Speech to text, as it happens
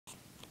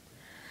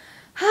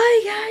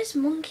Hi guys,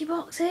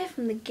 Monkeybox here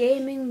from the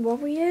Gaming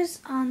Warriors,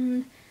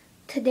 and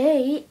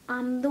today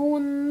I'm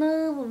doing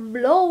a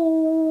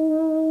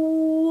vlog,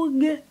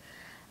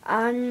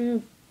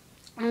 and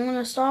I'm going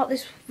to start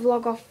this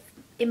vlog off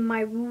in my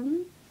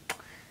room.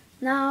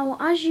 Now,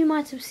 as you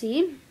might have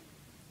seen,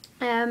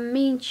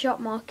 me and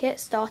Shop Market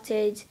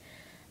started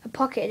a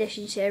Pocket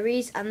Edition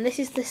series, and this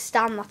is the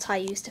stand that I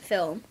used to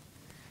film.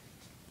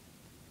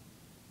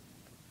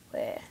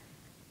 Where?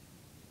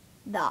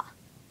 That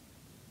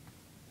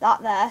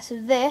there,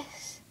 so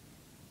this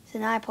is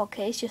an iPod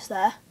case just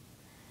there,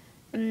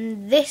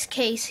 and this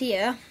case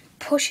here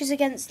pushes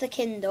against the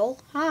Kindle,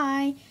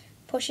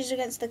 pushes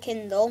against the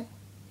Kindle,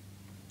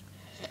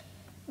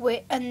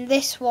 and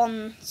this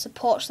one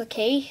supports the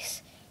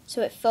case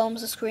so it films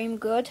the screen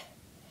good,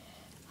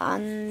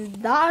 and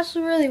that has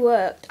really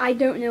worked. I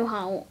don't know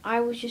how,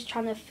 I was just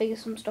trying to figure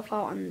some stuff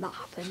out and that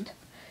happened.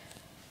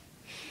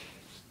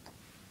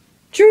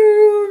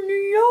 Genius!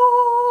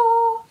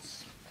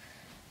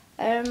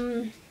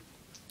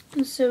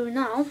 So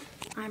now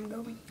I'm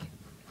going.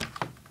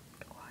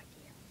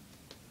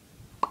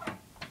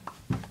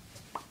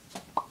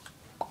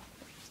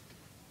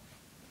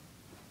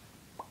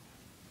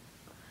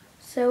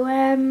 So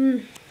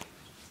in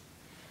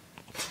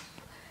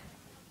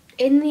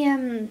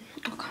the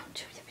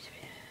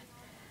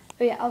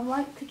oh yeah, I'd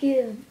like to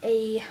give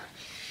a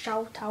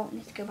shout out. I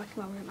need to go back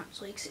in my room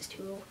actually because it's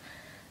too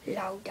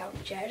loud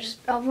downstairs.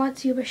 I'd like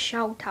to give a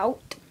shout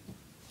out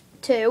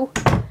to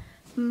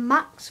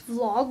Max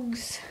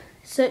Vlogs.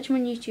 Search him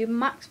on YouTube,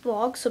 Max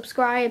Vlogs.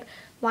 Subscribe,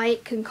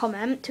 like and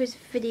comment to his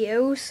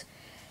videos.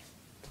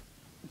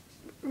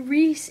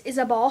 Reese is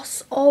a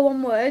boss, all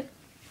one word.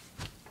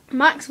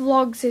 Max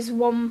Vlogs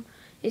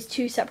is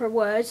two separate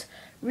words.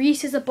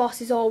 Reese is a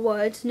boss is all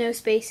words, no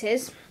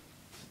spaces.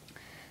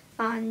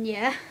 And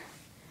yeah.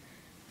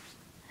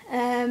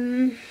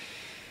 And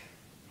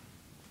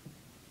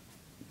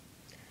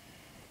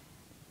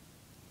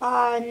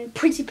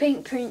Pretty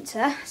Pink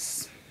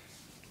Princess.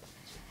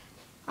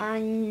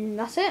 And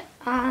that's it.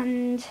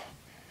 And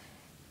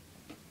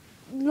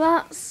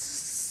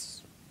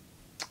that's...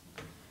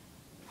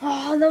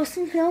 Oh, there was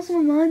something else in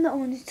my mind that I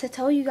wanted to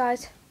tell you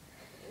guys.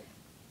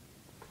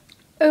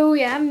 Oh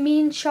yeah,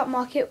 me and Shop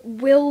Market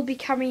will be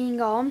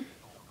carrying on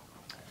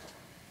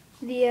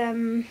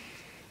the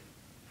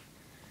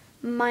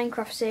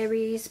Minecraft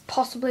series,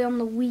 possibly on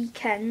the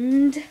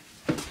weekend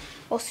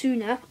or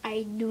sooner.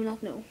 I do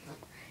not know.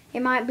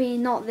 It might be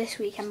not this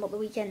weekend, but the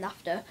weekend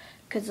after,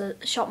 because the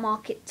Shop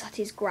Market's at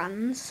his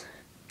grand's.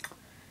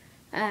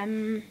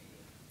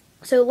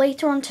 So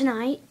later on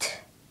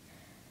tonight,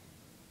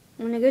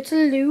 I'm gonna go to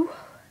the loo,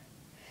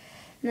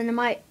 and then I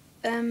might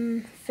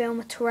film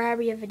a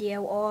Terraria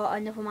video or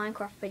another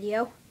Minecraft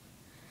video.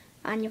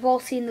 And you've all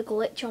seen the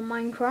glitch on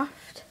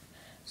Minecraft,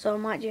 so I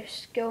might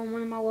just go on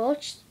one of my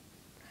worlds.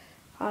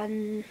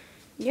 And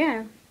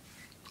yeah,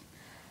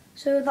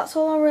 so that's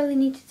all I really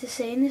needed to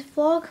say in this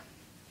vlog.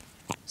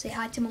 Say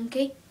hi to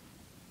Monkey.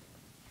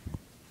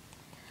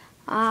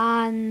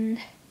 And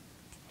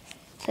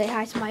say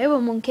hi to my other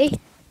monkey.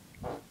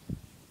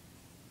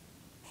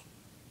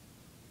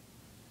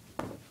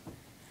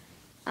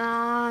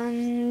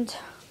 And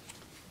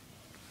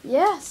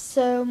yeah,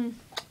 so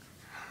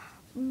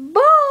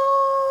bye.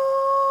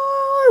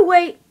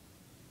 Wait,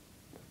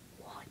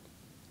 one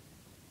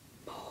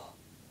more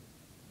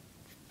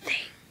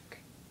thing.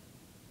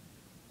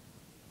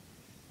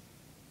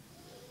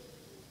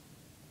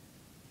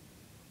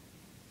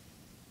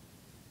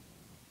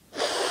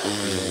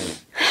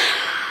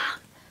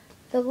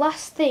 The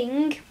last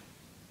thing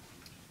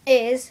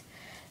is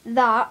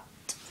that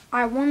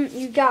I want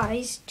you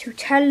guys to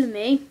tell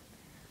me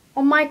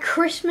on my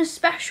Christmas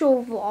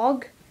special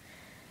vlog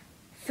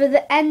for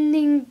the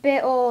ending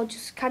bit or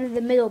just kind of the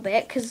middle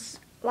bit, because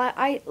like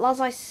as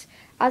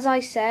I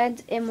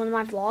said in one of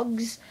my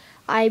vlogs,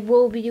 I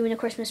will be doing a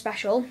Christmas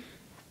special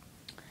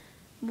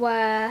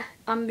where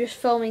I'm just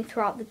filming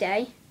throughout the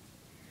day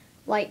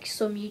like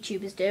some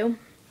YouTubers do,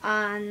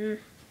 and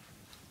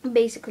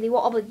basically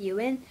what I'll be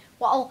doing,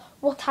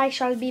 what I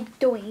shall be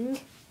doing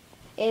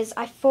is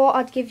I thought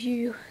I'd give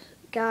you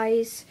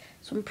guys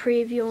some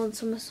preview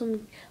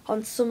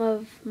on some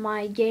of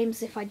my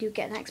games if I do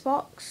get an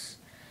Xbox,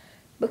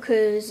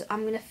 because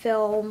I'm gonna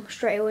film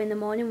straight away in the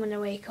morning when I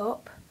wake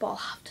up, but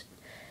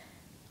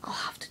I'll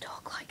have to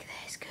talk like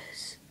this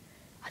because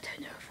I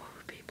don't know if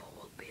other people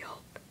will be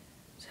up.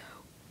 So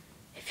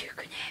if you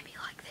can hear me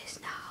like this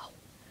now,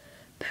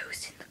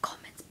 post in the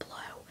comments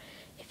below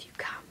if you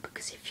can,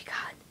 because if you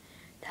can,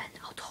 then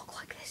I'll talk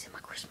like this in my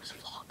Christmas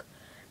vlog,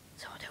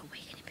 so I don't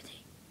wake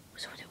anybody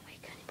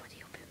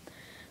up in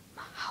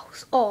my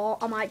house. Or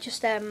I might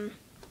just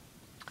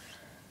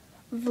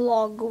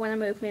vlog when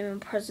I'm opening my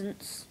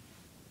presents.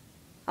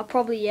 I'll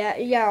probably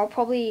I'll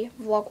probably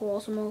vlog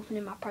whilst I'm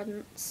opening my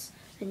presents,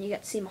 and you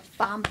get to see my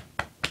fam.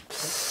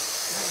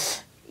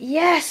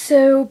 Yeah,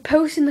 so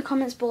post in the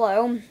comments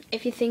below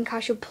if you think I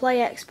should play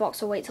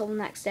Xbox or wait till the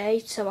next day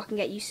so I can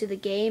get used to the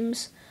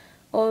games,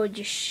 or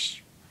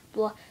just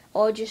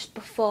or just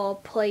before,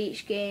 play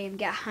each game,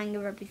 get a hang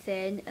of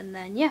everything, and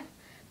then yeah.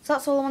 So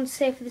that's all I want to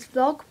say for this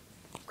vlog.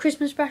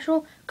 Christmas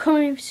special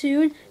coming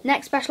soon.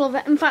 Next special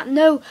event. In fact,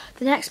 no,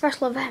 the next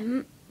special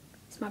event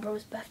is my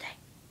brother's birthday.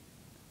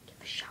 Give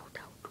a shout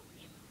out to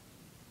him.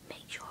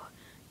 Make sure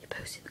you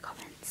post in the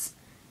comments.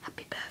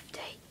 Happy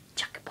birthday,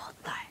 Jack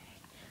birthday,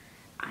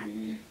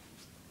 and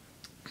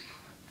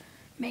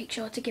make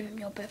sure to give him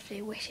your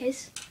birthday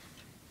wishes.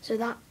 So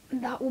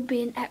that will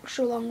be an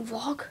extra long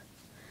vlog,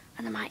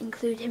 and I might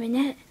include him in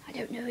it. I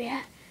don't know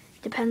yet.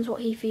 Depends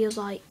what he feels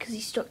like, because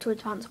he's stuck to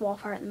Advanced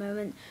Warfare at the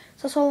moment.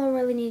 So that's all I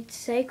really need to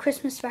say.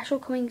 Christmas special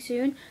coming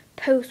soon.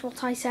 Post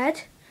what I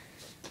said.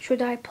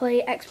 Should I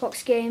play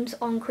Xbox games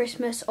on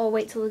Christmas or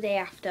wait till the day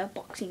after,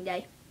 Boxing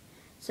Day?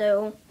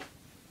 So